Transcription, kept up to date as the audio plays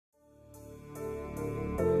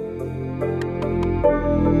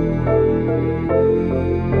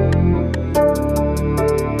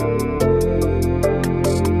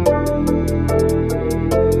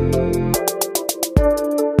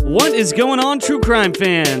is going on, true crime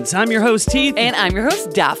fans? I'm your host, Heath. And I'm your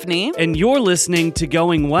host, Daphne. And you're listening to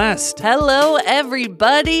Going West. Hello,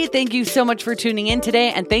 everybody. Thank you so much for tuning in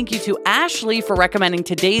today. And thank you to Ashley for recommending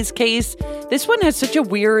today's case. This one has such a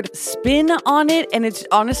weird spin on it. And it's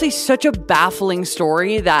honestly such a baffling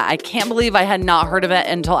story that I can't believe I had not heard of it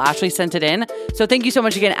until Ashley sent it in. So thank you so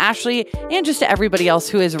much again, Ashley, and just to everybody else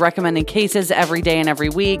who is recommending cases every day and every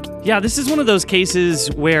week. Yeah, this is one of those cases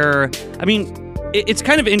where, it's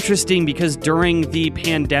kind of interesting because during the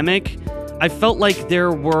pandemic, I felt like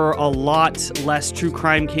there were a lot less true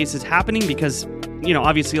crime cases happening because,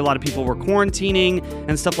 obviously a lot of people were quarantining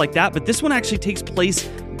and stuff like that. But this one actually takes place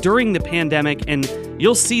during the pandemic, and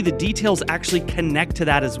you'll see the details actually connect to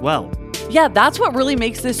that as well. Yeah, that's what really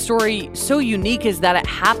makes this story so unique, is that it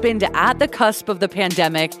happened at the cusp of the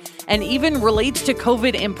pandemic and even relates to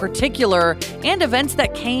COVID in particular and events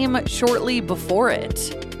that came shortly before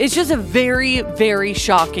it. It's just a very, very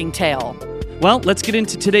shocking tale. Well, let's get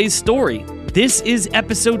into today's story. This is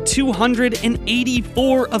episode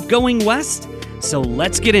 284 of Going West, so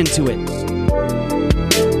let's get into it.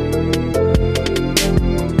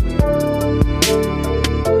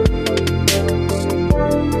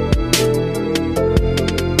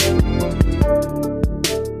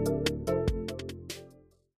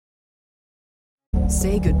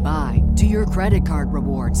 Say goodbye to your credit card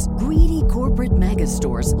rewards. Greedy corporate mega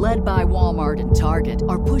stores, led by Walmart and Target,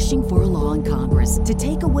 are pushing for a law in Congress to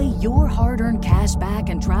take away your hard-earned cash back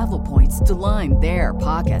and travel points to line their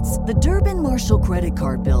pockets. The Durbin-Marshall credit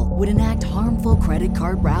card bill would enact harmful credit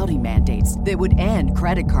card routing mandates that would end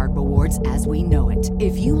credit card rewards as we know it.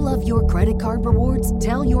 If you love your credit card rewards,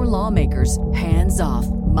 tell your lawmakers, hands off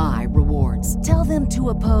my rewards. Tell them to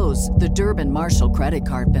oppose the Durbin-Marshall credit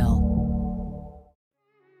card bill.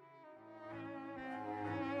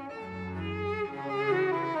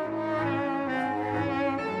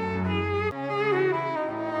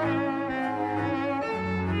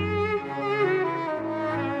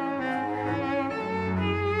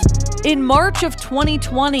 In March of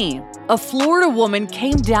 2020, a Florida woman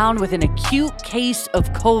came down with an acute case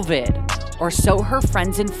of COVID, or so her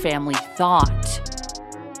friends and family thought.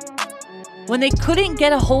 When they couldn't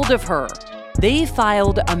get a hold of her, they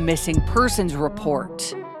filed a missing persons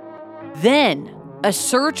report. Then, a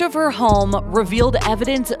search of her home revealed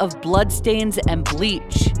evidence of bloodstains and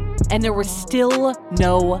bleach, and there was still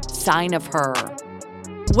no sign of her.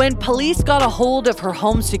 When police got a hold of her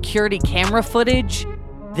home security camera footage,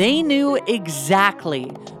 they knew exactly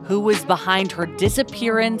who was behind her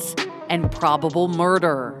disappearance and probable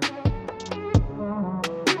murder.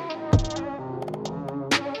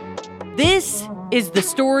 This is the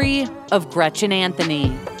story of Gretchen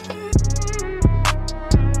Anthony.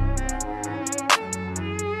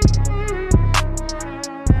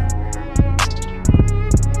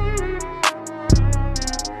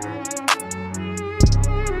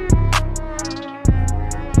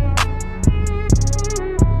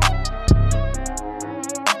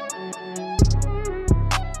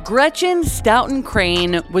 Gretchen Stoughton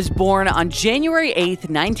Crane was born on January 8th,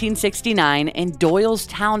 1969 in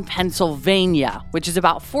Doylestown, Pennsylvania, which is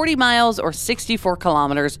about 40 miles or 64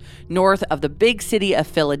 kilometers north of the big city of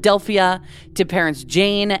Philadelphia, to parents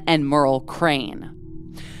Jane and Merle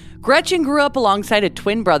Crane. Gretchen grew up alongside a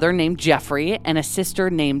twin brother named Jeffrey and a sister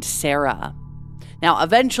named Sarah. Now,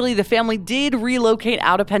 eventually, the family did relocate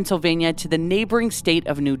out of Pennsylvania to the neighboring state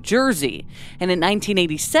of New Jersey. And in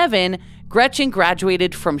 1987, Gretchen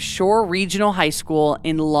graduated from Shore Regional High School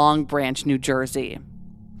in Long Branch, New Jersey.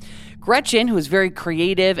 Gretchen, who was very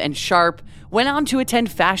creative and sharp, went on to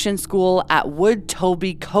attend fashion school at Wood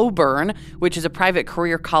Toby Coburn, which is a private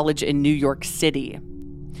career college in New York City.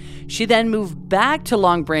 She then moved back to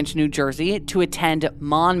Long Branch, New Jersey to attend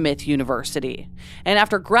Monmouth University. And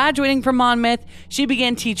after graduating from Monmouth, she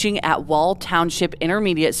began teaching at Wall Township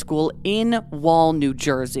Intermediate School in Wall, New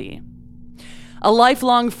Jersey. A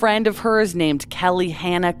lifelong friend of hers named Kelly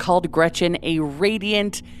Hanna called Gretchen a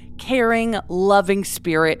radiant, caring, loving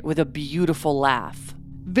spirit with a beautiful laugh.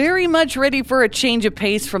 Very much ready for a change of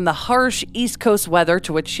pace from the harsh East Coast weather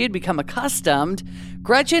to which she had become accustomed,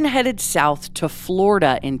 Gretchen headed south to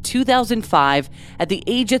Florida in 2005 at the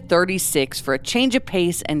age of 36 for a change of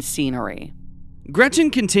pace and scenery. Gretchen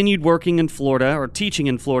continued working in Florida, or teaching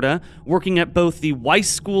in Florida, working at both the Weiss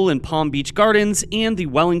School in Palm Beach Gardens and the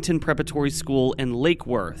Wellington Preparatory School in Lake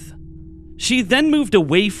Worth. She then moved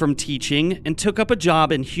away from teaching and took up a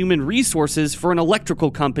job in human resources for an electrical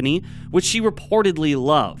company, which she reportedly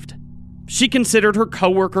loved. She considered her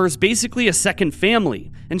coworkers basically a second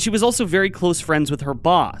family, and she was also very close friends with her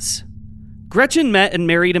boss. Gretchen met and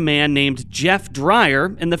married a man named Jeff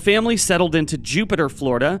Dreyer, and the family settled into Jupiter,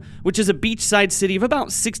 Florida, which is a beachside city of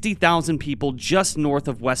about 60,000 people just north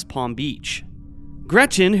of West Palm Beach.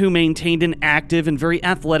 Gretchen, who maintained an active and very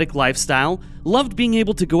athletic lifestyle, loved being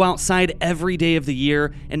able to go outside every day of the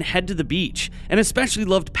year and head to the beach, and especially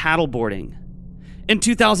loved paddleboarding. In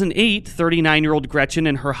 2008, 39-year-old Gretchen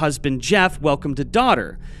and her husband Jeff welcomed a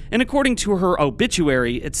daughter, and according to her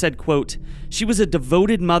obituary, it said, quote, "She was a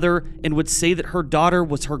devoted mother and would say that her daughter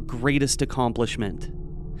was her greatest accomplishment."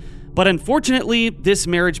 But unfortunately, this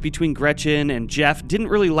marriage between Gretchen and Jeff didn't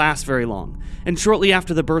really last very long, and shortly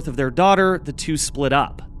after the birth of their daughter, the two split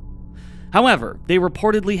up. However, they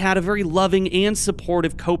reportedly had a very loving and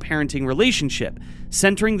supportive co-parenting relationship,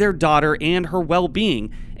 centering their daughter and her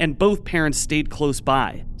well-being, and both parents stayed close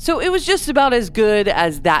by. So it was just about as good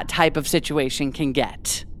as that type of situation can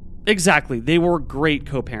get. Exactly, they were great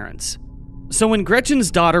co-parents. So when Gretchen's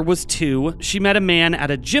daughter was 2, she met a man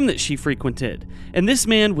at a gym that she frequented, and this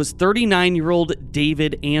man was 39-year-old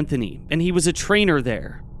David Anthony, and he was a trainer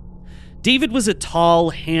there. David was a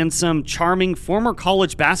tall, handsome, charming former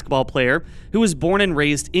college basketball player who was born and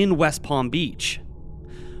raised in West Palm Beach.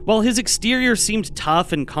 While his exterior seemed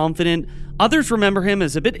tough and confident, others remember him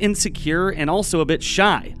as a bit insecure and also a bit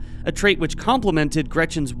shy, a trait which complemented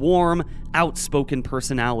Gretchen's warm, outspoken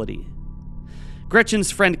personality.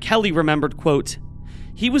 Gretchen's friend Kelly remembered, quote,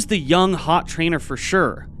 "He was the young, hot trainer for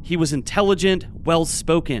sure. He was intelligent,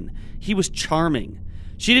 well-spoken. He was charming.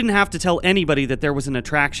 She didn't have to tell anybody that there was an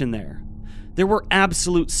attraction there. There were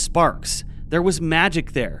absolute sparks. There was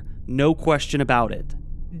magic there. No question about it."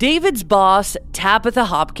 David's boss, Tabitha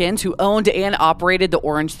Hopkins, who owned and operated the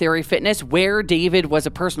Orange Theory Fitness, where David was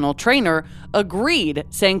a personal trainer, agreed,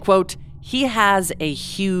 saying, quote, "He has a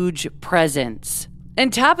huge presence."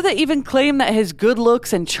 And Tabitha even claimed that his good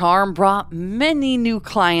looks and charm brought many new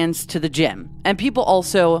clients to the gym. And people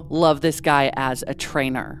also love this guy as a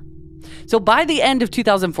trainer. So by the end of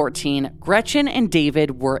 2014, Gretchen and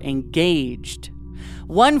David were engaged.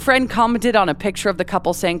 One friend commented on a picture of the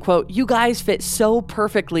couple saying, quote, "You guys fit so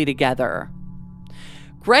perfectly together."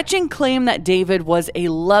 Gretchen claimed that David was a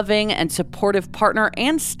loving and supportive partner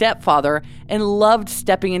and stepfather and loved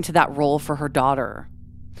stepping into that role for her daughter.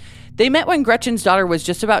 They met when Gretchen's daughter was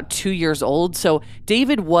just about 2 years old, so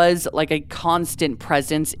David was like a constant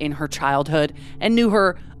presence in her childhood and knew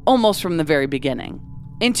her almost from the very beginning.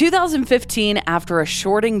 In 2015, after a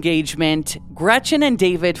short engagement, Gretchen and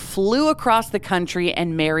David flew across the country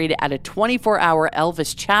and married at a 24-hour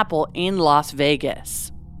Elvis Chapel in Las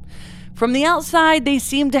Vegas. From the outside, they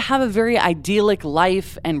seemed to have a very idyllic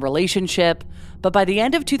life and relationship, but by the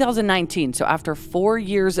end of 2019, so after 4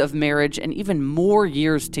 years of marriage and even more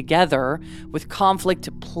years together, with conflict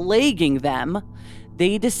plaguing them,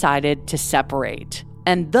 they decided to separate.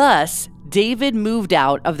 And thus, David moved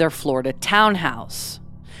out of their Florida townhouse.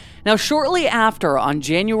 Now, shortly after, on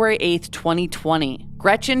January 8th, 2020,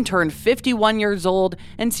 Gretchen turned 51 years old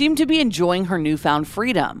and seemed to be enjoying her newfound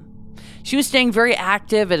freedom. She was staying very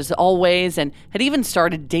active as always and had even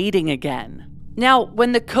started dating again. Now,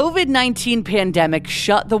 when the COVID-19 pandemic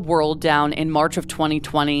shut the world down in March of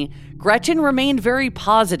 2020, Gretchen remained very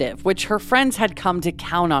positive, which her friends had come to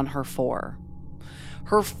count on her for.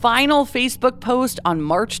 Her final Facebook post on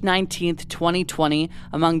March 19th, 2020,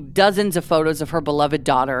 among dozens of photos of her beloved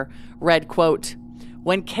daughter, read, quote,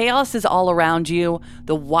 "When chaos is all around you,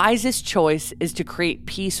 the wisest choice is to create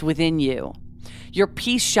peace within you. Your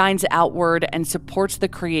peace shines outward and supports the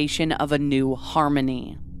creation of a new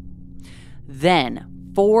harmony." Then,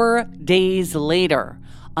 4 days later,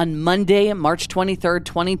 on Monday, March 23rd,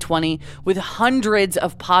 2020, with hundreds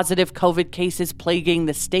of positive COVID cases plaguing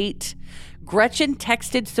the state, Gretchen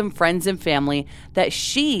texted some friends and family that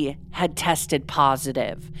she had tested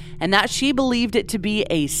positive and that she believed it to be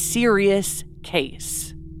a serious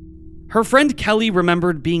case. Her friend Kelly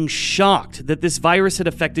remembered being shocked that this virus had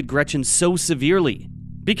affected Gretchen so severely,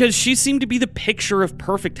 because she seemed to be the picture of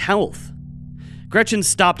perfect health. Gretchen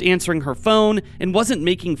stopped answering her phone and wasn't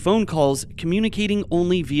making phone calls, communicating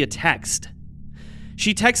only via text.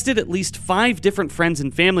 She texted at least 5 different friends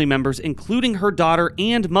and family members, including her daughter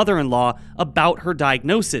and mother-in-law, about her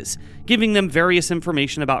diagnosis, giving them various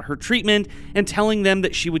information about her treatment and telling them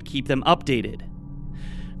that she would keep them updated.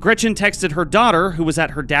 Gretchen texted her daughter, who was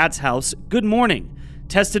at her dad's house, "Good morning.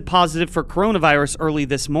 Tested positive for coronavirus early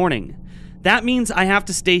this morning. That means I have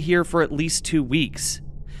to stay here for at least 2 weeks.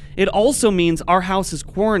 It also means our house is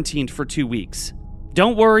quarantined for 2 weeks.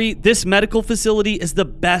 Don't worry, this medical facility is the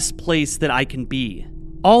best place that I can be.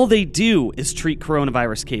 All they do is treat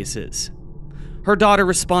coronavirus cases." Her daughter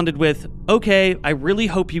responded with, "Okay, I really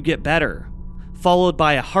hope you get better. followed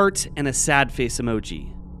by a heart and a sad face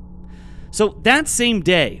emoji. So that same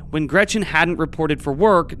day, when Gretchen hadn't reported for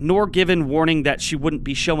work nor given warning that she wouldn't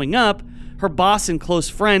be showing up, her boss and close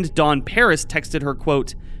friend Dawn Paris texted her,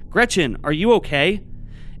 quote, "Gretchen, are you okay?"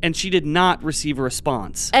 And she did not receive a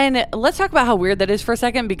response. And let's talk about how weird that is for a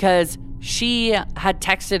second, because she had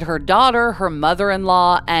texted her daughter, her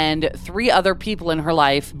mother-in-law, and 3 other people in her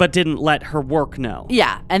life. But didn't let her work know.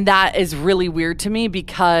 Yeah, and that is really weird to me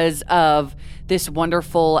because of this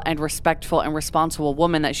wonderful and respectful and responsible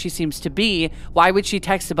woman that she seems to be. Why would she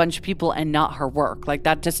text a bunch of people and not her work? Like,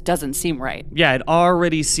 that just doesn't seem right. Yeah, it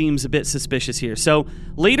already seems a bit suspicious here. So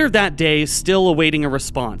later that day, still awaiting a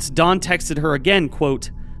response, Dawn texted her again, quote,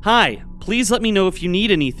 "Hi, please let me know if you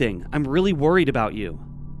need anything. I'm really worried about you."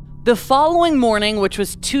 The following morning, which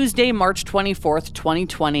was Tuesday, March 24th,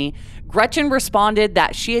 2020, Gretchen responded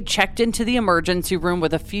that she had checked into the emergency room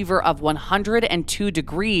with a fever of 102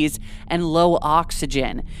 degrees and low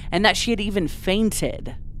oxygen, and that she had even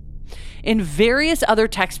fainted. In various other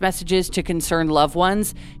text messages to concerned loved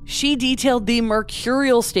ones, she detailed the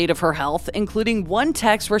mercurial state of her health, including one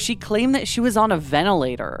text where she claimed that she was on a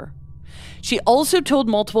ventilator. She also told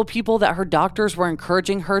multiple people that her doctors were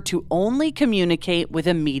encouraging her to only communicate with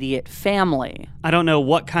immediate family. I don't know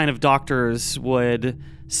what kind of doctors would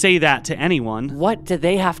say that to anyone. What do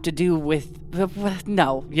they have to do with...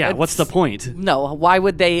 No. Yeah, what's the point? No, why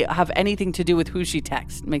would they have anything to do with who she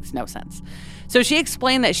texts? Makes no sense. So she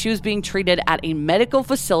explained that she was being treated at a medical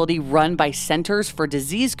facility run by Centers for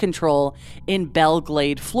Disease Control in Belle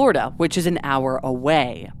Glade, Florida, which is an hour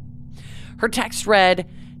away. Her text read,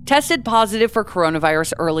 "Tested positive for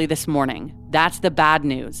coronavirus early this morning. That's the bad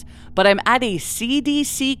news. But I'm at a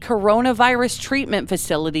CDC coronavirus treatment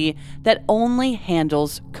facility that only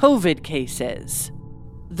handles COVID cases.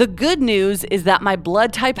 The good news is that my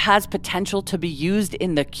blood type has potential to be used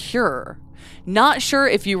in the cure. Not sure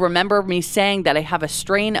if you remember me saying that I have a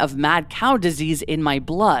strain of mad cow disease in my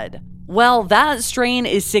blood. Well, that strain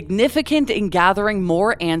is significant in gathering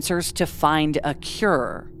more answers to find a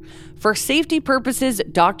cure. For safety purposes,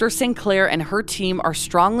 Dr. Sinclair and her team are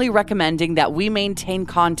strongly recommending that we maintain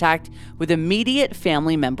contact with immediate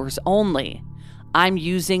family members only. I'm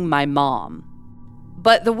using my mom."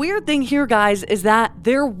 But the weird thing here, guys, is that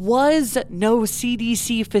there was no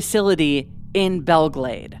CDC facility in Belle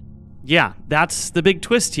Glade. Yeah, that's the big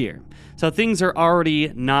twist here. So things are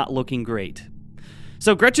already not looking great.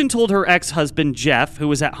 So Gretchen told her ex-husband, Jeff, who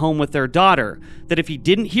was at home with their daughter, that if he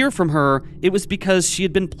didn't hear from her, it was because she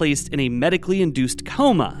had been placed in a medically induced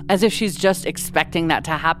coma. As if she's just expecting that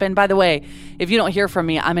to happen. By the way, if you don't hear from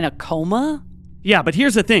me, I'm in a coma? Yeah, but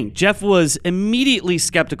here's the thing. Jeff was immediately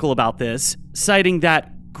skeptical about this, citing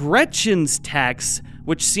that Gretchen's texts,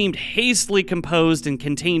 which seemed hastily composed and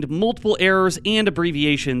contained multiple errors and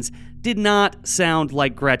abbreviations, did not sound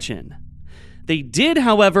like Gretchen. They did,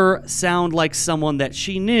 however, sound like someone that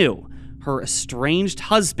she knew, her estranged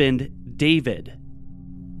husband, David.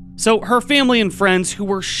 So her family and friends, who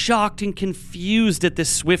were shocked and confused at this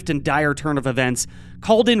swift and dire turn of events,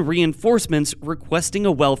 called in reinforcements requesting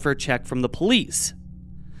a welfare check from the police.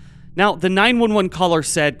 Now, the 911 caller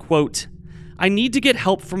said, quote, "I need to get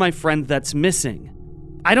help for my friend that's missing.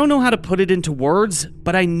 I don't know how to put it into words,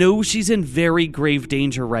 but I know she's in very grave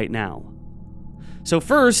danger right now." So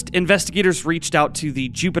first, investigators reached out to the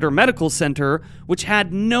Jupiter Medical Center, which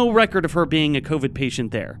had no record of her being a COVID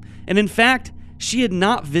patient there. And in fact, she had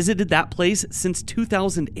not visited that place since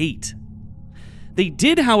 2008. They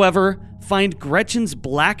did, however, find Gretchen's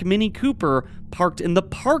black Mini Cooper parked in the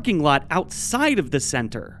parking lot outside of the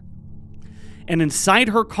center. And inside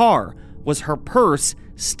her car was her purse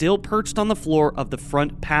still perched on the floor of the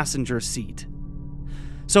front passenger seat.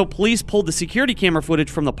 So police pulled the security camera footage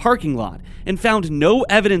from the parking lot and found no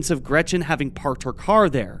evidence of Gretchen having parked her car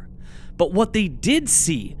there. But what they did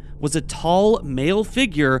see was a tall male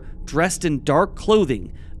figure dressed in dark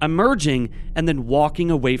clothing, emerging and then walking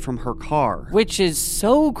away from her car. Which is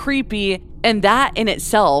so creepy, and that in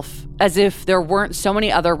itself, as if there weren't so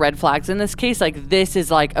many other red flags in this case, like this is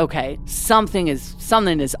like, okay, something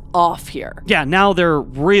is off here. Yeah, now they're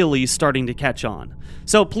really starting to catch on.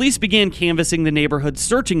 So police began canvassing the neighborhood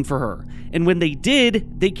searching for her, and when they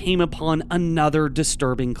did, they came upon another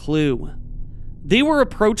disturbing clue. They were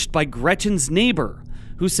approached by Gretchen's neighbor,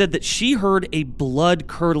 who said that she heard a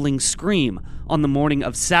blood-curdling scream on the morning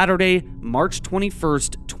of Saturday, March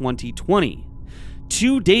 21st, 2020,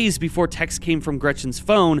 2 days before text came from Gretchen's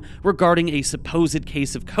phone regarding a supposed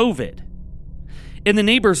case of COVID. In the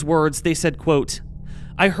neighbor's words, they said, quote,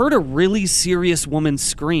 "I heard a really serious woman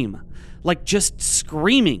scream, like just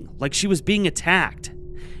screaming, like she was being attacked.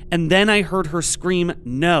 And then I heard her scream,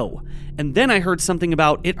 no. And then I heard something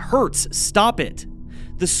about, it hurts, stop it.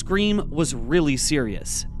 The scream was really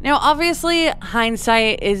serious. Now, obviously,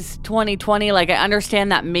 hindsight is 2020. Like, I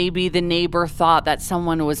understand that maybe the neighbor thought that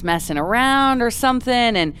someone was messing around or something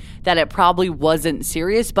and that it probably wasn't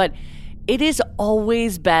serious, but it is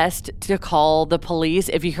always best to call the police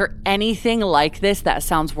if you hear anything like this that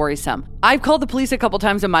sounds worrisome. I've called the police a couple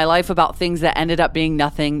times in my life about things that ended up being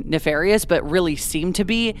nothing nefarious, but really seemed to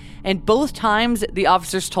be. And both times, the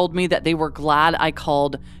officers told me that they were glad I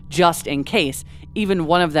called just in case. Even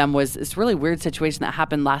one of them was this really weird situation that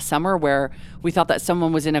happened last summer where we thought that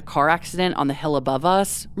someone was in a car accident on the hill above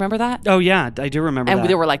us. Remember that? Oh, yeah, I do remember that. And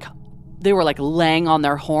they were like laying on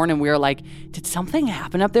their horn, and we were like, did something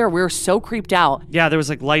happen up there? We were so creeped out. Yeah, there was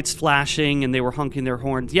like lights flashing and they were honking their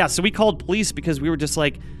horns. Yeah, so we called police because we were just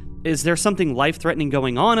like, is there something life-threatening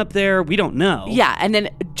going on up there? We don't know. Yeah, and then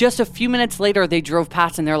just a few minutes later, they drove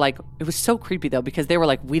past and they're like, it was so creepy though, because they were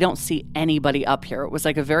like, we don't see anybody up here. It was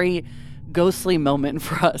like a very ghostly moment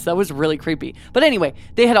for us. That was really creepy. But anyway,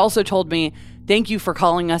 they had also told me, thank you for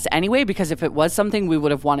calling us anyway, because if it was something, we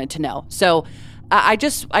would have wanted to know. So I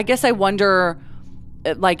guess I wonder,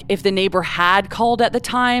 like, if the neighbor had called at the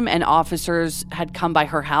time and officers had come by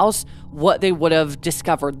her house, what they would have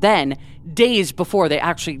discovered then, days before they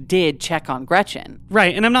actually did check on Gretchen.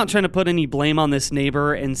 Right, and I'm not trying to put any blame on this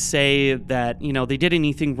neighbor and say that, they did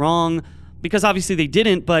anything wrong, because obviously they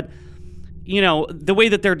didn't, but the way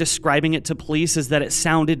that they're describing it to police is that it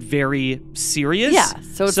sounded very serious. Yeah,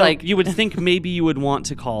 so it's like you would think maybe you would want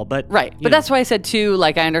to call, but right. But that's why I said too,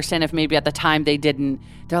 like, I understand if maybe at the time they didn't,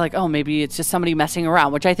 they're like, oh, maybe it's just somebody messing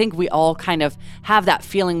around, which I think we all kind of have that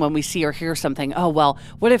feeling when we see or hear something. Oh, well,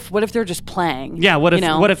 what if they're just playing? Yeah, what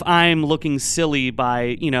if I'm looking silly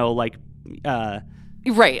by,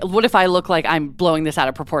 Right. What if I look like I'm blowing this out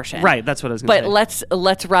of proportion? Right, that's what I was going to say. But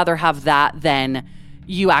let's rather have that than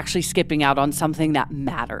you actually skipping out on something that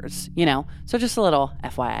matters, So just a little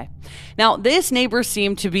FYI. Now, this neighbor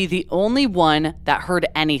seemed to be the only one that heard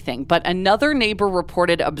anything, but another neighbor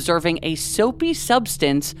reported observing a soapy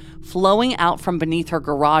substance flowing out from beneath her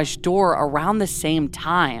garage door around the same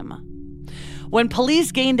time. When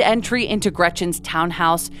police gained entry into Gretchen's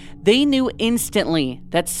townhouse, they knew instantly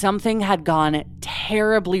that something had gone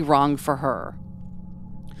terribly wrong for her.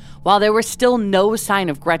 While there was still no sign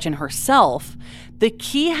of Gretchen herself, the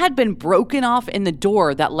key had been broken off in the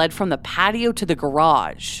door that led from the patio to the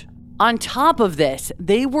garage. On top of this,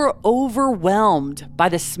 they were overwhelmed by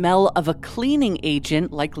the smell of a cleaning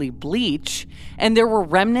agent, likely bleach, and there were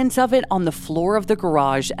remnants of it on the floor of the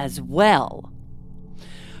garage as well.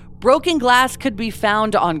 Broken glass could be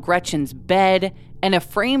found on Gretchen's bed, and a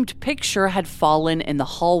framed picture had fallen in the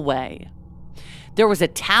hallway. There was a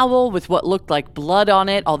towel with what looked like blood on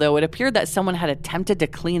it, although it appeared that someone had attempted to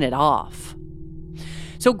clean it off.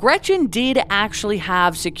 So Gretchen did actually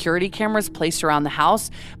have security cameras placed around the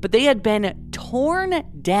house, but they had been torn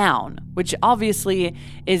down, which obviously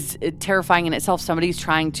is terrifying in itself. Somebody's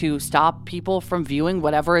trying to stop people from viewing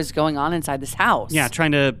whatever is going on inside this house. Yeah,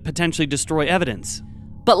 trying to potentially destroy evidence.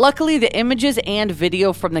 But luckily, the images and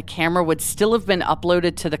video from the camera would still have been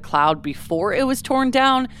uploaded to the cloud before it was torn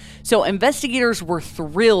down, so investigators were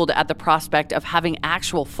thrilled at the prospect of having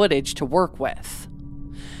actual footage to work with.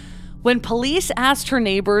 When police asked her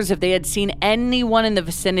neighbors if they had seen anyone in the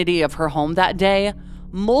vicinity of her home that day,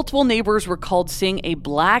 multiple neighbors recalled seeing a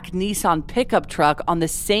black Nissan pickup truck on the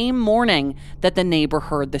same morning that the neighbor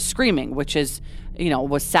heard the screaming, which is,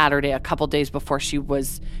 was Saturday, a couple days before she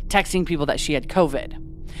was texting people that she had COVID.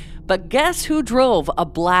 But guess who drove a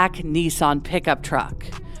black Nissan pickup truck?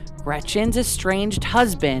 Gretchen's estranged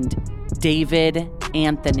husband, David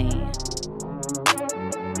Anthony.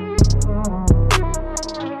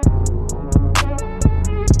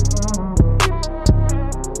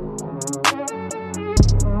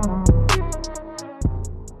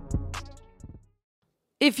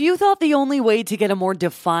 If you thought the only way to get a more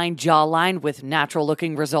defined jawline with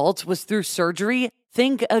natural-looking results was through surgery,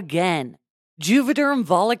 think again. Juvederm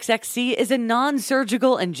Volux XC is a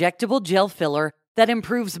non-surgical injectable gel filler that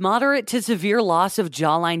improves moderate to severe loss of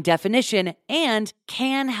jawline definition and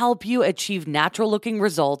can help you achieve natural-looking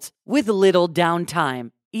results with little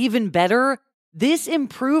downtime. Even better, this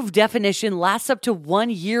improved definition lasts up to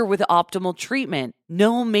 1 year with optimal treatment.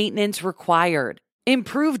 No maintenance required.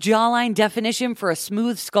 Improve jawline definition for a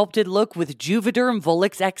smooth, sculpted look with Juvederm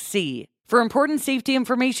Volux XC. For important safety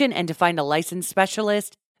information and to find a licensed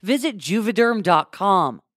specialist, visit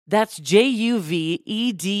Juvederm.com. That's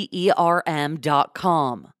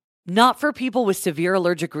JUVEDERM.com. Not for people with severe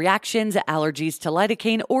allergic reactions, allergies to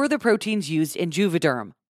lidocaine, or the proteins used in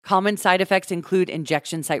Juvederm. Common side effects include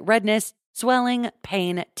injection site redness, swelling,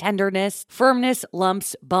 pain, tenderness, firmness,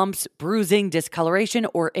 lumps, bumps, bruising, discoloration,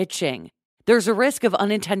 or itching. There's a risk of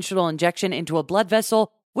unintentional injection into a blood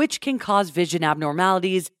vessel, which can cause vision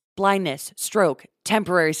abnormalities, blindness, stroke,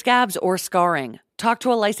 temporary scabs, or scarring. Talk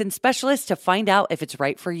to a licensed specialist to find out if it's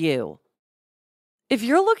right for you. If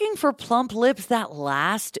you're looking for plump lips that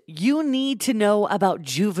last, you need to know about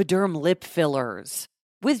Juvederm lip fillers.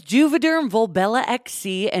 With Juvederm Volbella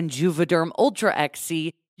XC and Juvederm Ultra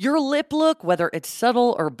XC, your lip look, whether it's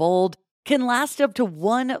subtle or bold, can last up to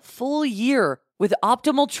 1 full year with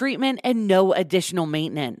optimal treatment and no additional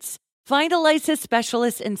maintenance. Find a licensed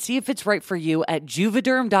specialist and see if it's right for you at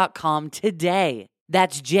Juvederm.com today.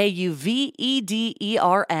 That's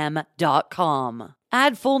Juvederm.com.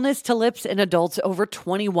 Add fullness to lips in adults over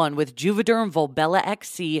 21 with Juvederm Volbella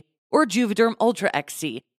XC or Juvederm Ultra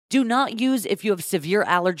XC. Do not use if you have severe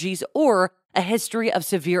allergies or a history of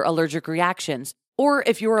severe allergic reactions, or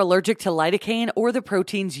if you are allergic to lidocaine or the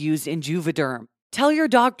proteins used in Juvederm. Tell your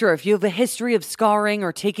doctor if you have a history of scarring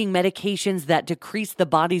or taking medications that decrease the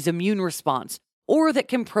body's immune response or that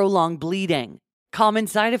can prolong bleeding. Common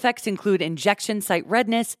side effects include injection site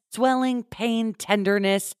redness, swelling, pain,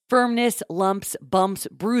 tenderness, firmness, lumps, bumps,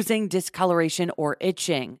 bruising, discoloration, or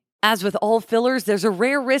itching. As with all fillers, there's a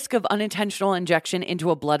rare risk of unintentional injection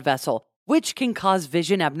into a blood vessel, which can cause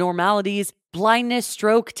vision abnormalities, blindness,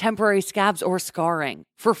 stroke, temporary scabs, or scarring.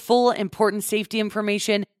 For full important safety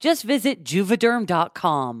information, just visit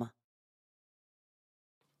Juvederm.com.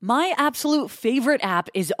 My absolute favorite app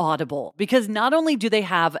is Audible because not only do they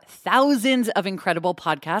have thousands of incredible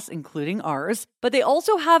podcasts, including ours, but they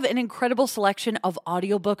also have an incredible selection of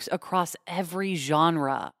audiobooks across every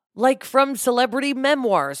genre. Like from celebrity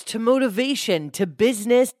memoirs to motivation to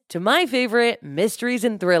business to my favorite, mysteries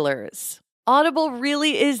and thrillers. Audible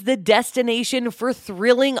really is the destination for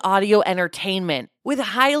thrilling audio entertainment with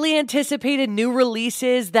highly anticipated new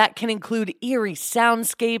releases that can include eerie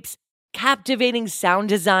soundscapes, captivating sound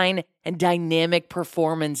design, and dynamic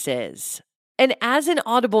performances. And as an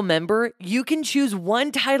Audible member, you can choose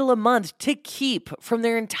one title a month to keep from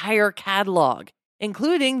their entire catalog,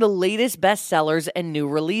 including the latest bestsellers and new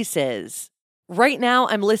releases. Right now,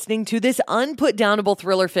 I'm listening to this unputdownable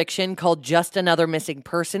thriller fiction called Just Another Missing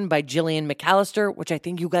Person by Gillian McAllister, which I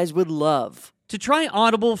think you guys would love. To try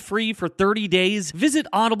Audible free for 30 days, visit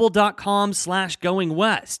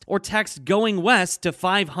audible.com/goingwest or text Going West to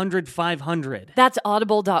 500-500. That's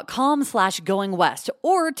audible.com/goingwest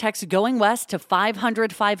or text Going West to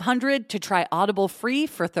 500-500 to try Audible free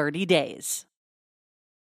for 30 days.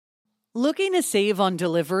 Looking to save on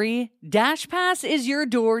delivery? DashPass is your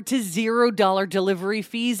door to $0 delivery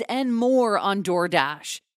fees and more on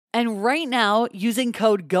DoorDash. And right now, using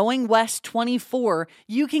code GOINGWEST24,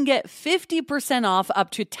 you can get 50% off up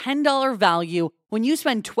to $10 value when you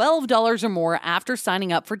spend $12 or more after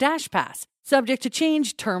signing up for DashPass. Subject to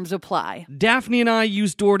change, terms apply. Daphne and I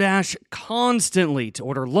use DoorDash constantly to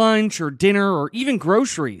order lunch or dinner or even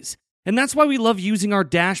groceries. And that's why we love using our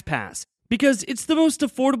DashPass, because it's the most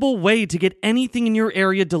affordable way to get anything in your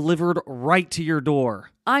area delivered right to your door.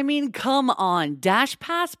 I mean, come on.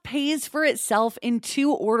 DashPass pays for itself in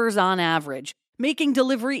 2 orders on average, making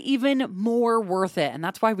delivery even more worth it. And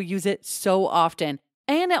that's why we use it so often.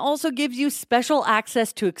 And it also gives you special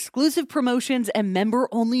access to exclusive promotions and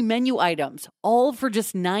member-only menu items, all for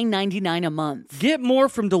just $9.99 a month. Get more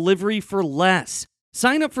from delivery for less.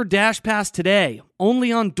 Sign up for DashPass today,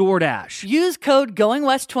 only on DoorDash. Use code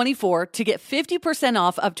GOINGWEST24 to get 50%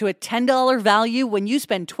 off up to a $10 value when you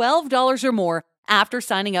spend $12 or more after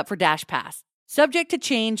signing up for DashPass. Subject to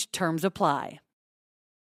change, terms apply.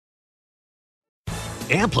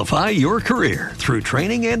 Amplify your career through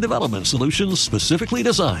training and development solutions specifically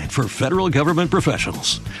designed for federal government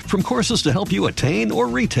professionals. From courses to help you attain or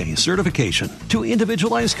retain certification, to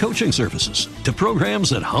individualized coaching services, to programs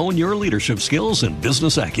that hone your leadership skills and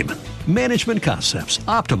business acumen, Management Concepts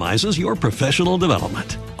optimizes your professional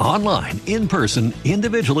development. Online, in person,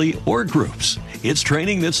 individually, or groups, it's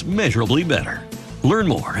training that's measurably better. Learn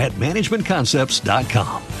more at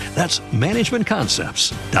managementconcepts.com. That's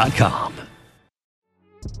managementconcepts.com.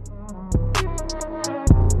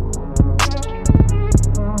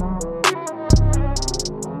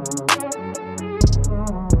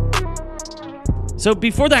 So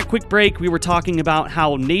before that quick break, we were talking about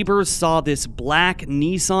how neighbors saw this black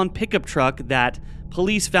Nissan pickup truck that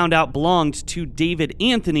police found out belonged to David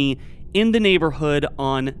Anthony in the neighborhood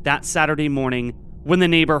on that Saturday morning when the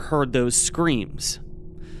neighbor heard those screams.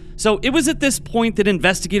 So it was at this point that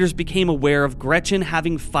investigators became aware of Gretchen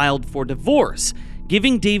having filed for divorce,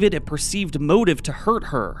 giving David a perceived motive to hurt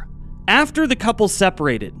her. After the couple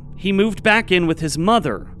separated, he moved back in with his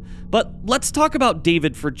mother. But let's talk about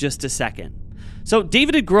David for just a second. So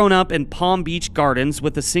David had grown up in Palm Beach Gardens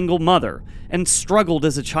with a single mother and struggled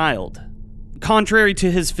as a child. Contrary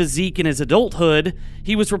to his physique in his adulthood,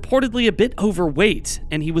 he was reportedly a bit overweight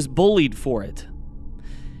and he was bullied for it.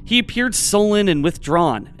 He appeared sullen and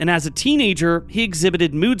withdrawn, and as a teenager, he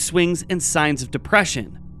exhibited mood swings and signs of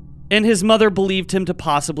depression. And his mother believed him to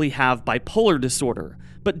possibly have bipolar disorder,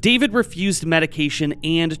 but David refused medication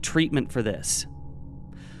and treatment for this.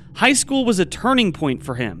 High school was a turning point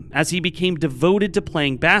for him as he became devoted to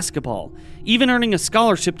playing basketball, even earning a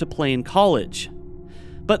scholarship to play in college.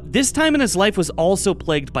 But this time in his life was also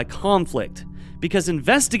plagued by conflict, because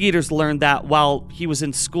investigators learned that while he was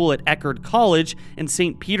in school at Eckerd College in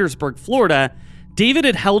St. Petersburg, Florida, David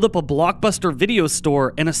had held up a Blockbuster video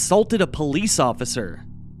store and assaulted a police officer.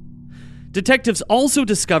 Detectives also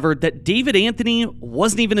discovered that David Anthony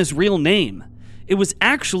wasn't even his real name. It was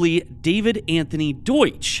actually David Anthony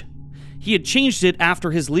Deutsch. He had changed it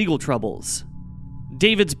after his legal troubles.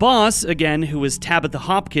 David's boss, again, who was Tabitha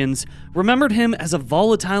Hopkins, remembered him as a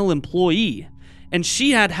volatile employee, and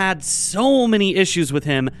she had had so many issues with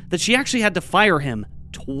him that she actually had to fire him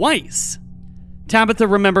twice. Tabitha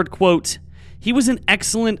remembered, quote, "He was an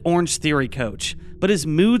excellent Orange Theory coach, but his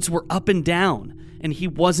moods were up and down, and he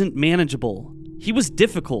wasn't manageable. He was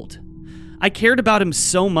difficult. I cared about him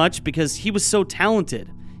so much because he was so talented.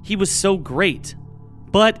 He was so great.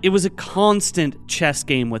 But it was a constant chess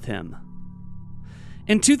game with him."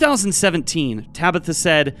 In 2017, Tabitha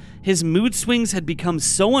said his mood swings had become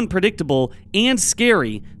so unpredictable and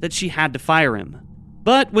scary that she had to fire him.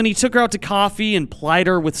 But when he took her out to coffee and plied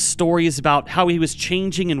her with stories about how he was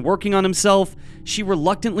changing and working on himself, she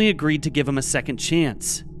reluctantly agreed to give him a second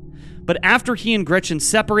chance. But after he and Gretchen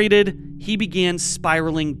separated, he began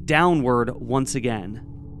spiraling downward once again.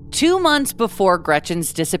 2 months before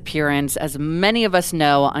Gretchen's disappearance, as many of us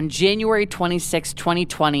know, on January 26,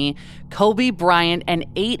 2020, Kobe Bryant and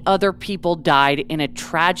 8 other people died in a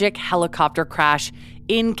tragic helicopter crash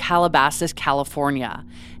in Calabasas, California.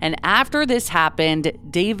 And after this happened,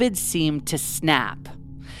 David seemed to snap.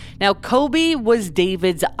 Now, Kobe was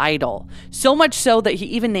David's idol, so much so that he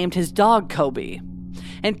even named his dog Kobe.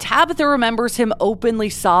 And Tabitha remembers him openly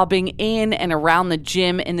sobbing in and around the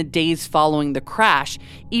gym in the days following the crash,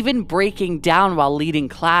 even breaking down while leading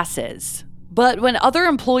classes. But when other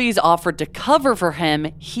employees offered to cover for him,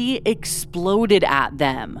 he exploded at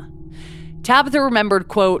them. Tabitha remembered,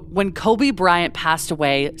 quote, "When Kobe Bryant passed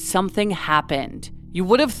away, something happened. You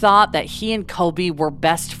would have thought that he and Kobe were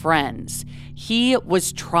best friends. He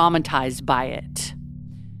was traumatized by it."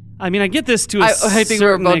 I mean, I get this to a certain... I think we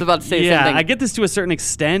were both about to say something. I get this to a certain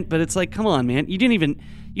extent, but it's like, come on, man. You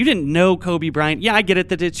didn't know Kobe Bryant. Yeah, I get it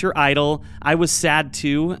that it's your idol. I was sad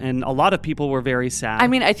too, and a lot of people were very sad. I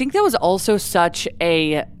mean, I think that was also such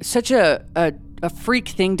a freak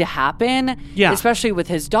thing to happen. Yeah. Especially with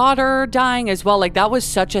his daughter dying as well. Like, that was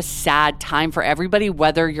such a sad time for everybody,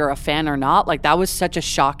 whether you're a fan or not. Like, that was such a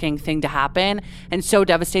shocking thing to happen and so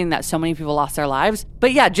devastating that so many people lost their lives.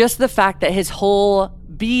 But yeah, just the fact that his whole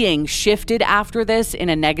being shifted after this in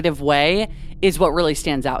a negative way is what really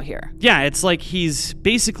stands out here. Yeah, it's like he's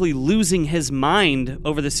basically losing his mind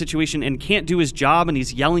over the situation and can't do his job, and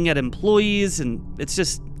he's yelling at employees, and it's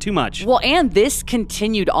just too much. Well, and this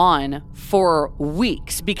continued on for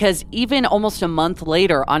weeks, because even almost a month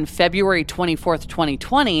later, on February 24th,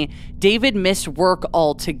 2020, David missed work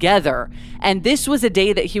altogether. And this was a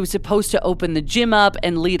day that he was supposed to open the gym up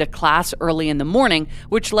and lead a class early in the morning,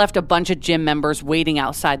 which left a bunch of gym members waiting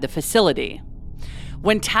outside the facility.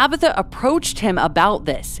 When Tabitha approached him about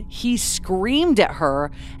this, he screamed at her,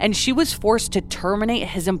 and she was forced to terminate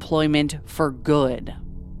his employment for good.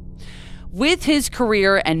 With his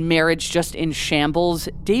career and marriage just in shambles,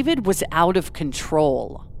 David was out of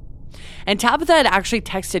control. And Tabitha had actually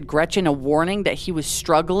texted Gretchen a warning that he was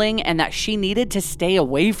struggling and that she needed to stay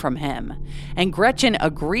away from him. And Gretchen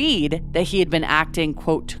agreed that he had been acting,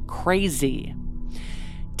 quote, crazy.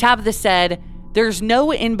 Tabitha said, "There's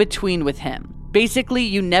no in-between with him. Basically,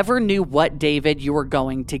 you never knew what David you were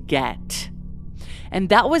going to get." And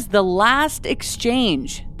that was the last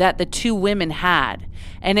exchange that the two women had.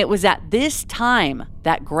 And it was at this time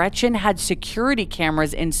that Gretchen had security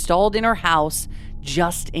cameras installed in her house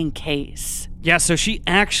just in case. Yeah, so she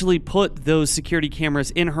actually put those security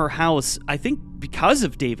cameras in her house, I think because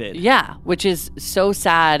of David. Yeah, which is so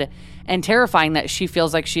sad and terrifying that she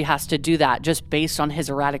feels like she has to do that just based on his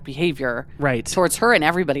erratic behavior towards her and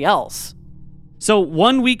everybody else. So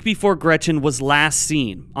 1 week before Gretchen was last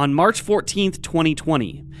seen, on March 14th,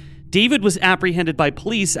 2020, David was apprehended by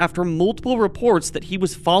police after multiple reports that he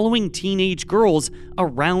was following teenage girls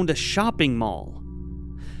around a shopping mall.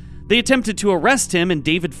 They attempted to arrest him, and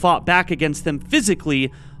David fought back against them physically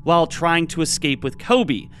while trying to escape with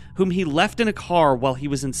Kobe, whom he left in a car while he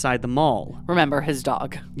was inside the mall. Remember, his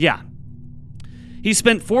dog. Yeah. He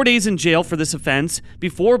spent 4 days in jail for this offense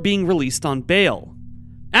before being released on bail.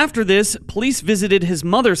 After this, police visited his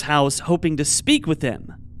mother's house hoping to speak with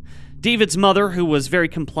him. David's mother, who was very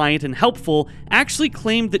compliant and helpful, actually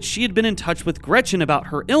claimed that she had been in touch with Gretchen about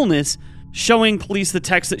her illness, showing police the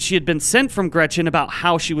text that she had been sent from Gretchen about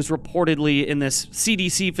how she was reportedly in this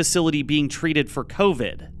CDC facility being treated for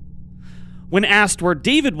COVID. When asked where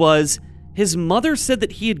David was, his mother said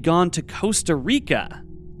that he had gone to Costa Rica.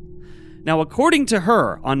 Now, according to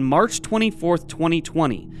her, on March 24th,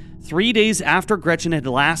 2020, 3 days after Gretchen had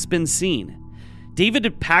last been seen, David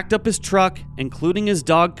had packed up his truck, including his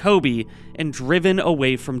dog Kobe, and driven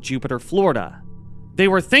away from Jupiter, Florida. They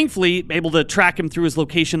were thankfully able to track him through his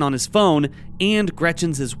location on his phone and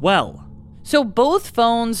Gretchen's as well. So both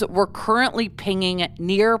phones were currently pinging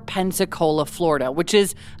near Pensacola, Florida, which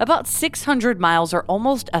is about 600 miles or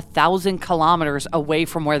almost 1,000 kilometers away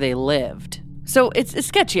from where they lived. So it's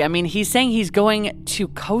sketchy. I mean, he's saying he's going to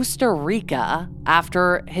Costa Rica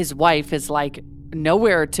after his wife is like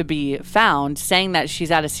nowhere to be found, saying that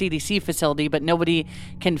she's at a CDC facility, but nobody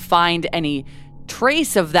can find any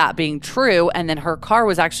trace of that being true. And then her car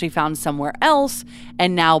was actually found somewhere else.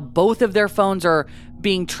 And now both of their phones are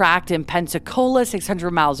being tracked in Pensacola,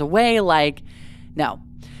 600 miles away. Like, no.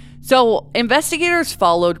 So investigators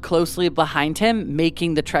followed closely behind him,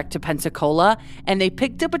 making the trek to Pensacola, and they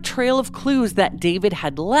picked up a trail of clues that David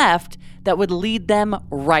had left that would lead them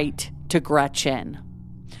right to Gretchen.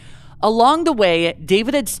 Along the way,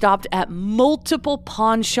 David had stopped at multiple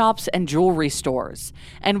pawn shops and jewelry stores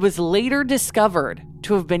and was later discovered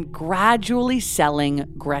to have been gradually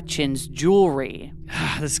selling Gretchen's jewelry.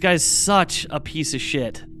 This guy's such a piece of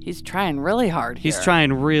shit. He's trying really hard here. He's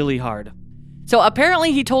trying really hard. So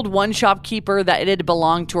apparently he told one shopkeeper that it had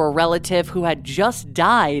belonged to a relative who had just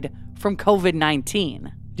died from COVID-19.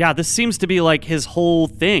 Yeah, this seems to be like his whole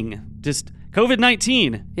thing. Just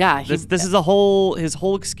COVID-19. Yeah. This is his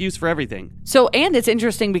whole excuse for everything. So, and it's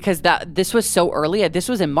interesting because this was so early. This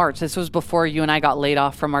was in March. This was before you and I got laid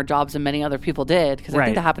off from our jobs and many other people did, because I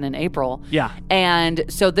think that happened in April. Yeah. And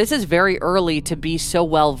so this is very early to be so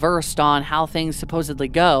well versed on how things supposedly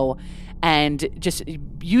go. And just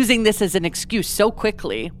using this as an excuse so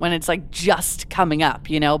quickly when it's like just coming up,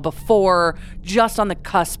 before, just on the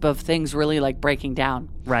cusp of things really like breaking down.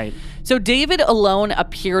 Right. So David alone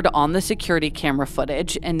appeared on the security camera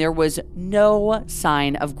footage, and there was no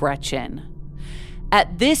sign of Gretchen.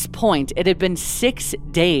 At this point, it had been 6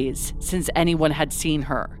 days since anyone had seen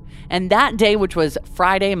her. And that day, which was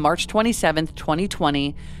Friday, March 27th,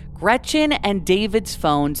 2020, Gretchen and David's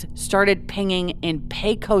phones started pinging in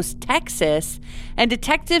Pecos, Texas, and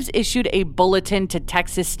detectives issued a bulletin to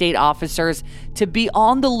Texas state officers to be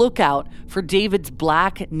on the lookout for David's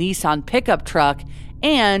black Nissan pickup truck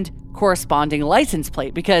and corresponding license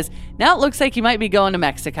plate, because now it looks like he might be going to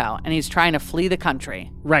Mexico and he's trying to flee the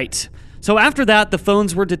country. Right. So after that, the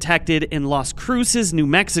phones were detected in Las Cruces, New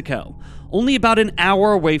Mexico, only about an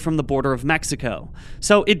hour away from the border of Mexico.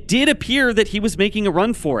 So it did appear that he was making a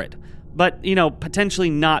run for it, but, potentially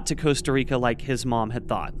not to Costa Rica like his mom had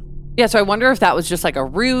thought. Yeah, so I wonder if that was just like a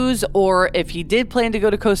ruse, or if he did plan to go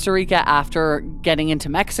to Costa Rica after getting into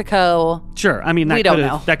Mexico. Sure, I mean, we don't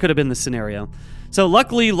know. That could have been the scenario. So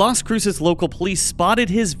luckily, Las Cruces local police spotted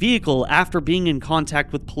his vehicle after being in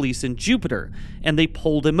contact with police in Jupiter, and they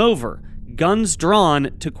pulled him over, guns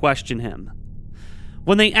drawn, to question him.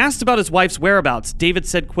 When they asked about his wife's whereabouts, David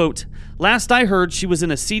said, quote, "Last I heard, she was in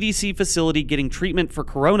a CDC facility getting treatment for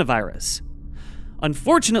coronavirus."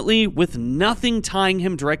 Unfortunately, with nothing tying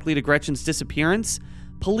him directly to Gretchen's disappearance,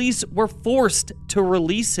 police were forced to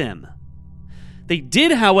release him. They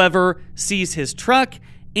did, however, seize his truck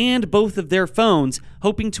and both of their phones,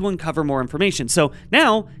 hoping to uncover more information. So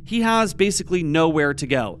now he has basically nowhere to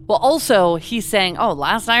go. Well, also, he's saying, oh,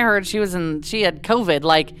 last I heard she had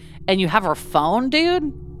COVID, and you have her phone,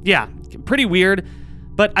 dude? Yeah, pretty weird.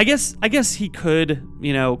 But I guess he could,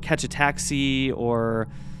 catch a taxi or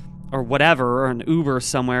whatever, or an Uber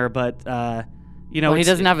somewhere, but he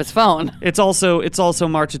doesn't have his phone. It's also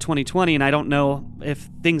March of 2020, and I don't know if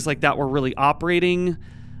things like that were really operating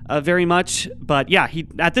very much. But yeah,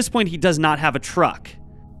 at this point he does not have a truck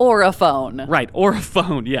or a phone. Right, or a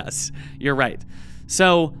phone. Yes, you're right.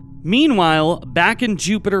 So meanwhile, back in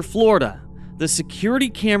Jupiter, Florida, the security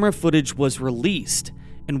camera footage was released,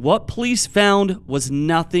 and what police found was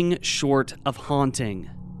nothing short of haunting.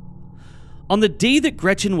 On the day that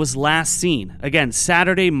Gretchen was last seen, again,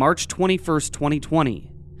 Saturday, March 21st,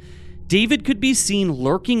 2020, David could be seen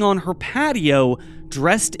lurking on her patio,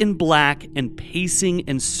 dressed in black and pacing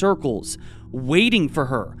in circles, waiting for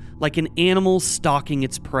her like an animal stalking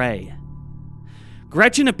its prey.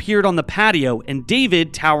 Gretchen appeared on the patio, and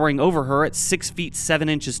David, towering over her at 6 feet 7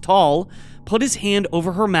 inches tall, put his hand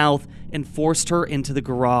over her mouth and forced her into the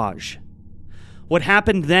garage. What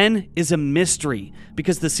happened then is a mystery,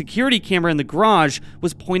 because the security camera in the garage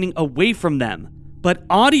was pointing away from them. But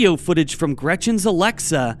audio footage from Gretchen's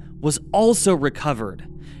Alexa was also recovered,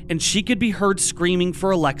 and she could be heard screaming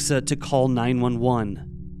for Alexa to call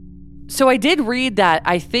 911. So I did read that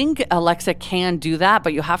I think Alexa can do that,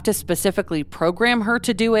 but you have to specifically program her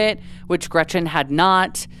to do it, which Gretchen had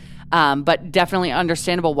not. But definitely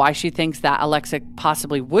understandable why she thinks that Alexa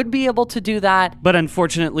possibly would be able to do that. But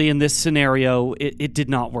unfortunately, in this scenario, it did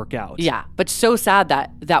not work out. Yeah, but so sad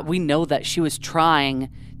that we know that she was trying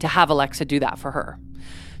to have Alexa do that for her.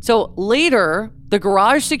 So later, the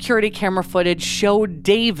garage security camera footage showed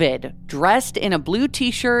David dressed in a blue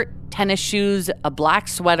t-shirt, tennis shoes, a black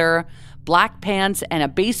sweater, black pants, and a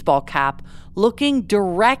baseball cap, looking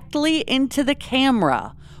directly into the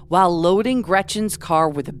camera while loading Gretchen's car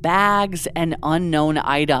with bags and unknown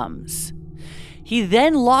items. He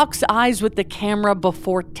then locks eyes with the camera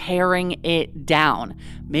before tearing it down,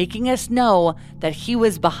 making us know that he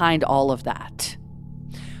was behind all of that.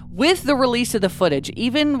 With the release of the footage,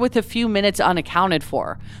 even with a few minutes unaccounted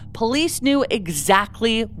for, police knew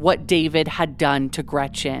exactly what David had done to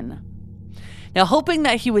Gretchen. Now, hoping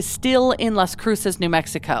that he was still in Las Cruces, New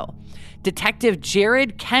Mexico, Detective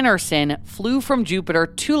Jared Kennerson flew from Jupiter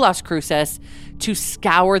to Las Cruces to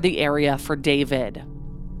scour the area for David.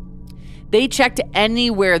 They checked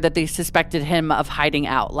anywhere that they suspected him of hiding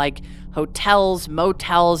out, like hotels,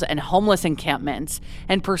 motels, and homeless encampments,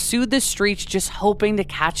 and pursued the streets just hoping to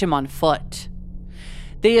catch him on foot.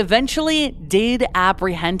 They eventually did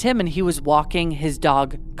apprehend him, and he was walking his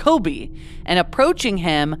dog, Kobe. And approaching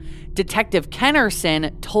him, Detective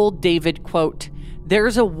Kennerson told David, quote,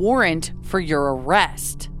 "There's a warrant for your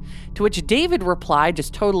arrest." To which David replied,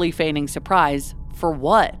 just totally feigning surprise, "For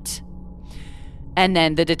what?" And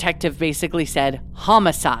then the detective basically said,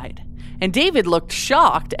 "Homicide." And David looked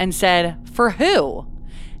shocked and said, "For who?"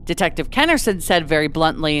 Detective Kennerson said very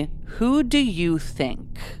bluntly, "Who do you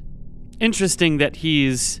think?" Interesting that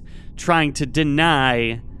he's trying to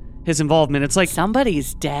deny his involvement. It's like,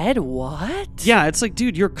 somebody's dead? What? yeah, it's like,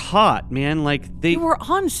 dude, you're caught, man. Like, You were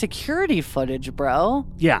on security footage, bro.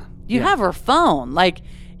 yeah. You have her phone. Like,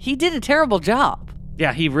 he did a terrible job.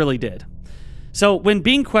 Yeah, he really did. So when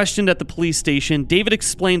being questioned at the police station, David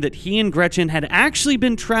explained that he and Gretchen had actually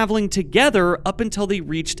been traveling together up until they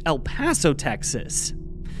reached El Paso, Texas.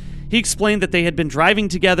 He explained that they had been driving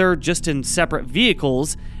together just in separate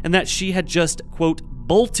vehicles and that she had just, quote,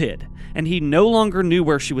 bolted, and he no longer knew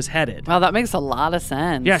where she was headed. Wow, that makes a lot of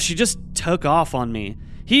sense. Yeah, she just took off on me.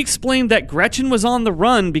 He explained that Gretchen was on the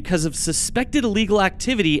run because of suspected illegal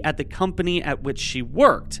activity at the company at which she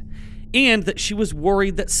worked, and that she was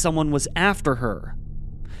worried that someone was after her.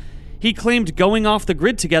 He claimed going off the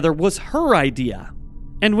grid together was her idea.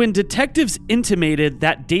 And when detectives intimated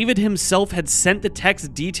that David himself had sent the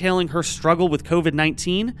text detailing her struggle with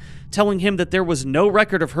COVID-19, telling him that there was no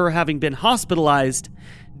record of her having been hospitalized,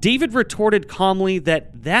 David retorted calmly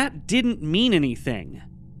that that didn't mean anything.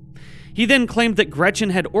 He then claimed that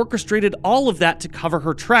Gretchen had orchestrated all of that to cover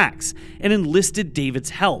her tracks and enlisted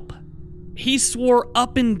David's help. He swore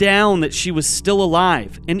up and down that she was still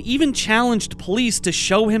alive and even challenged police to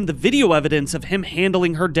show him the video evidence of him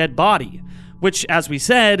handling her dead body, which, as we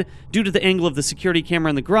said, due to the angle of the security camera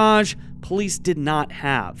in the garage, police did not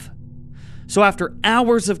have. So after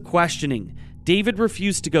hours of questioning, David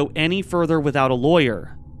refused to go any further without a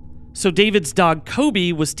lawyer. So David's dog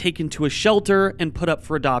Kobe was taken to a shelter and put up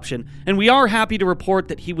for adoption, and we are happy to report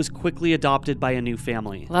that he was quickly adopted by a new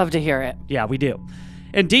family. Love to hear it. Yeah, we do.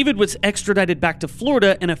 And David was extradited back to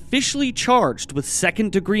Florida and officially charged with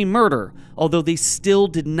second-degree murder, although they still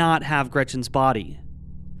did not have Gretchen's body.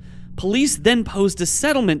 Police then posed a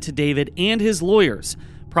settlement to David and his lawyers,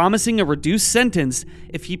 promising a reduced sentence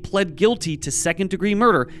if he pled guilty to second-degree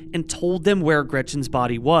murder and told them where Gretchen's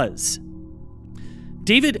body was.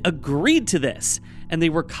 David agreed to this, and they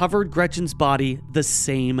recovered Gretchen's body the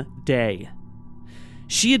same day.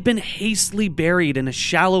 She had been hastily buried in a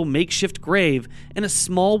shallow makeshift grave in a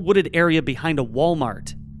small wooded area behind a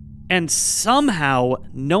Walmart. And somehow,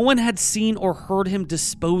 no one had seen or heard him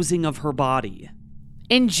disposing of her body.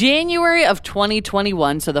 In January of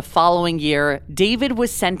 2021, so the following year, David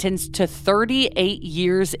was sentenced to 38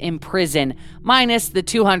 years in prison, minus the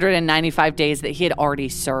 295 days that he had already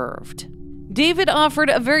served. David offered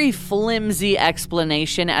a very flimsy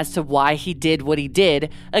explanation as to why he did what he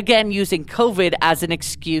did, again using COVID as an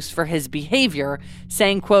excuse for his behavior,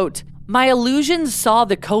 saying, quote, "My illusions saw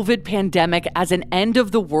the COVID pandemic as an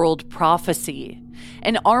end-of-the-world prophecy,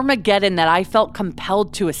 an Armageddon that I felt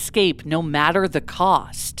compelled to escape no matter the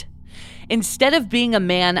cost. Instead of being a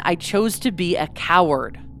man, I chose to be a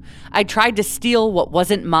coward. I tried to steal what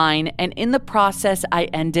wasn't mine, and in the process, I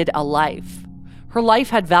ended a life. Her life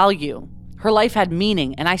had value. Her life had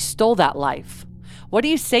meaning, and I stole that life. What do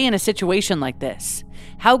you say in a situation like this?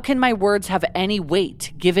 How can my words have any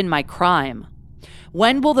weight given my crime?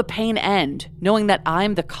 When will the pain end, knowing that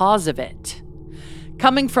I'm the cause of it?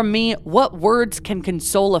 Coming from me, what words can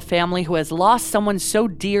console a family who has lost someone so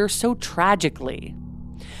dear so tragically?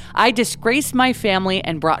 I disgraced my family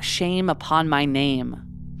and brought shame upon my name.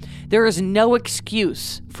 There is no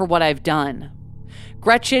excuse for what I've done.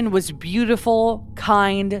 Gretchen was beautiful,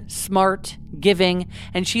 kind, smart, giving,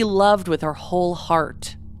 and she loved with her whole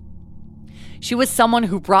heart. She was someone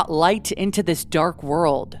who brought light into this dark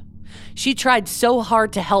world. She tried so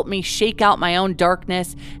hard to help me shake out my own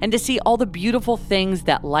darkness and to see all the beautiful things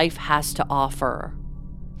that life has to offer."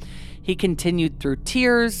 He continued through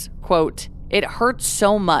tears, quote, "It hurts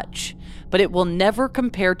so much, but it will never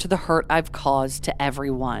compare to the hurt I've caused to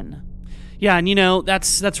everyone." Yeah, and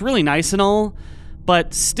that's really nice and all,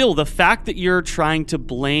 but still, the fact that you're trying to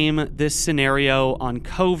blame this scenario on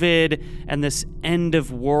COVID and this end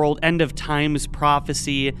of times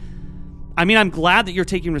prophecy, I mean, I'm glad that you're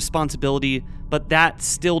taking responsibility, but that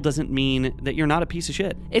still doesn't mean that you're not a piece of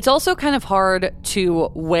shit. It's also kind of hard to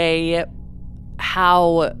weigh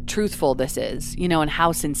how truthful this is, and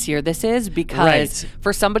how sincere this is, because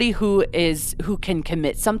for somebody who can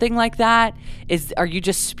commit something like that, are you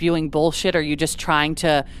just spewing bullshit? Are you just trying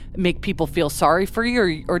to make people feel sorry for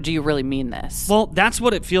you, or do you really mean this? Well, that's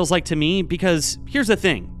what it feels like to me, because here's the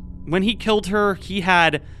thing. When he killed her, he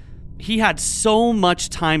had so much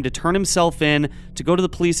time to turn himself in, to go to the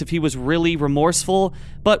police if he was really remorseful.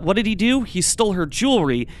 But what did he do? He stole her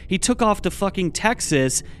jewelry. He took off to fucking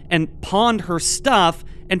Texas and pawned her stuff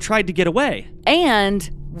and tried to get away. And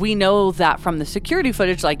we know that from the security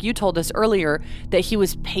footage, like you told us earlier, that he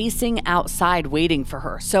was pacing outside waiting for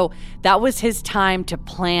her. So that was his time to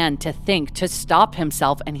plan, to think, to stop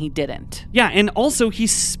himself, and he didn't. Yeah, and also he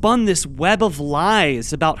spun this web of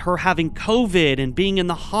lies about her having COVID and being in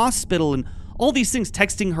the hospital and all these things,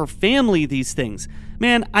 texting her family these things.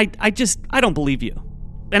 Man, I don't believe you.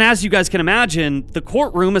 And as you guys can imagine, the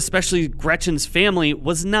courtroom, especially Gretchen's family,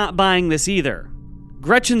 was not buying this either.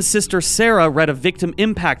 Gretchen's sister Sarah read a victim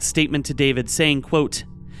impact statement to David saying, quote,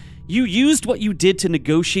 "You used what you did to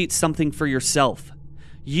negotiate something for yourself.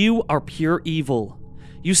 You are pure evil.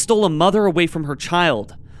 You stole a mother away from her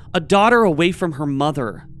child, a daughter away from her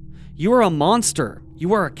mother. You are a monster.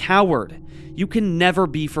 You are a coward. You can never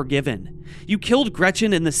be forgiven. You killed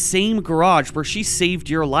Gretchen in the same garage where she saved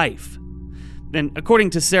your life." And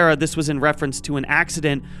according to Sarah, this was in reference to an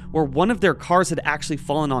accident where one of their cars had actually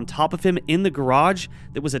fallen on top of him in the garage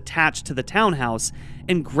that was attached to the townhouse,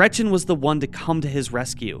 and Gretchen was the one to come to his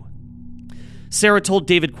rescue. Sarah told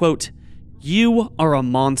David, quote, "You are a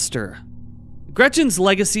monster." Gretchen's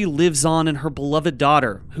legacy lives on in her beloved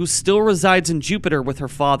daughter, who still resides in Jupiter with her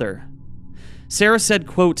father. Sarah said,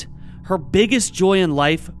 quote, "Her biggest joy in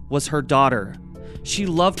life was her daughter. She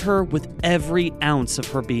loved her with every ounce of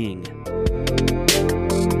her being."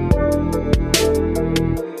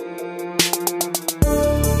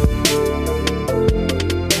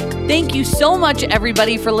 Thank you so much,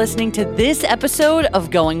 everybody, for listening to this episode of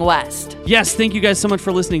Going West. Yes, thank you guys so much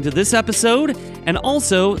for listening to this episode. And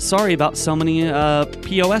also, sorry about so many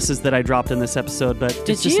POSs that I dropped in this episode, but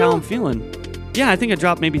it's just how I'm feeling. Yeah, I think I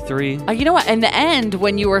dropped maybe 3. You know what? In the end,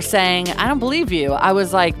 when you were saying, "I don't believe you," I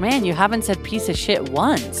was like, man, you haven't said piece of shit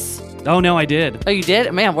once. Oh, no, I did. Oh, you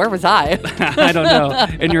did? Man, where was I? I don't know.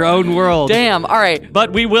 In your own world. Damn. All right.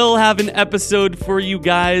 But we will have an episode for you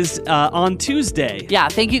guys on Tuesday. Yeah,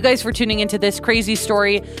 thank you guys for tuning into this crazy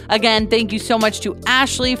story. Again, thank you so much to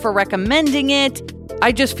Ashley for recommending it.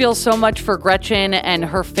 I just feel so much for Gretchen and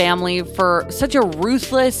her family for such a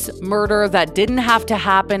ruthless murder that didn't have to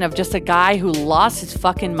happen, of just a guy who lost his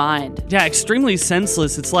fucking mind. Yeah, extremely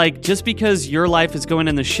senseless. It's like, just because your life is going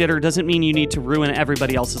in the shitter doesn't mean you need to ruin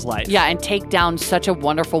everybody else's life. Yeah, and take down such a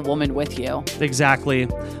wonderful woman with you. Exactly.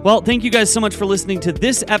 Well, thank you guys so much for listening to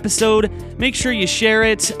this episode. Make sure you share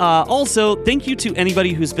it. Also, thank you to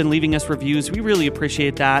anybody who's been leaving us reviews. We really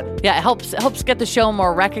appreciate that. Yeah, it helps get the show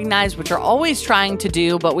more recognized, which we're always trying to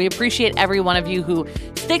do, but we appreciate every one of you who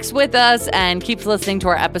sticks with us and keeps listening to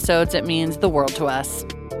our episodes. It means the world to us.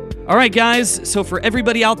 All right, guys. So for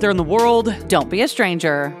everybody out there in the world, don't be a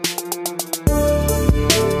stranger.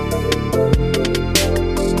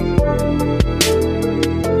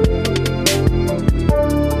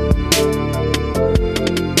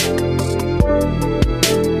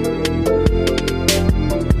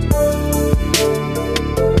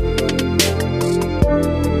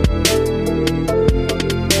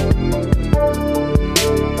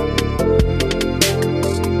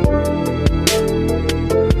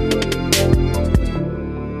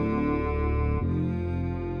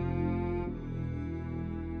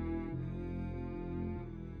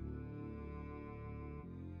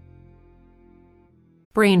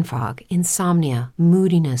 Brain fog, insomnia,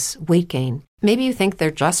 moodiness, weight gain. Maybe you think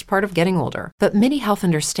they're just part of getting older. But MIDI Health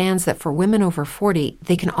understands that for women over 40,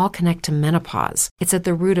 they can all connect to menopause. It's at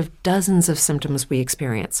the root of dozens of symptoms we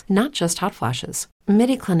experience, not just hot flashes.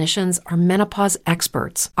 MIDI clinicians are menopause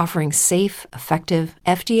experts, offering safe, effective,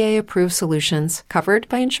 FDA-approved solutions covered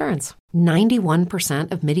by insurance.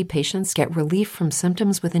 91% of MIDI patients get relief from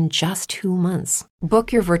symptoms within just 2 months.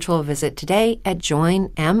 Book your virtual visit today at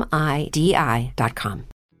joinmidi.com.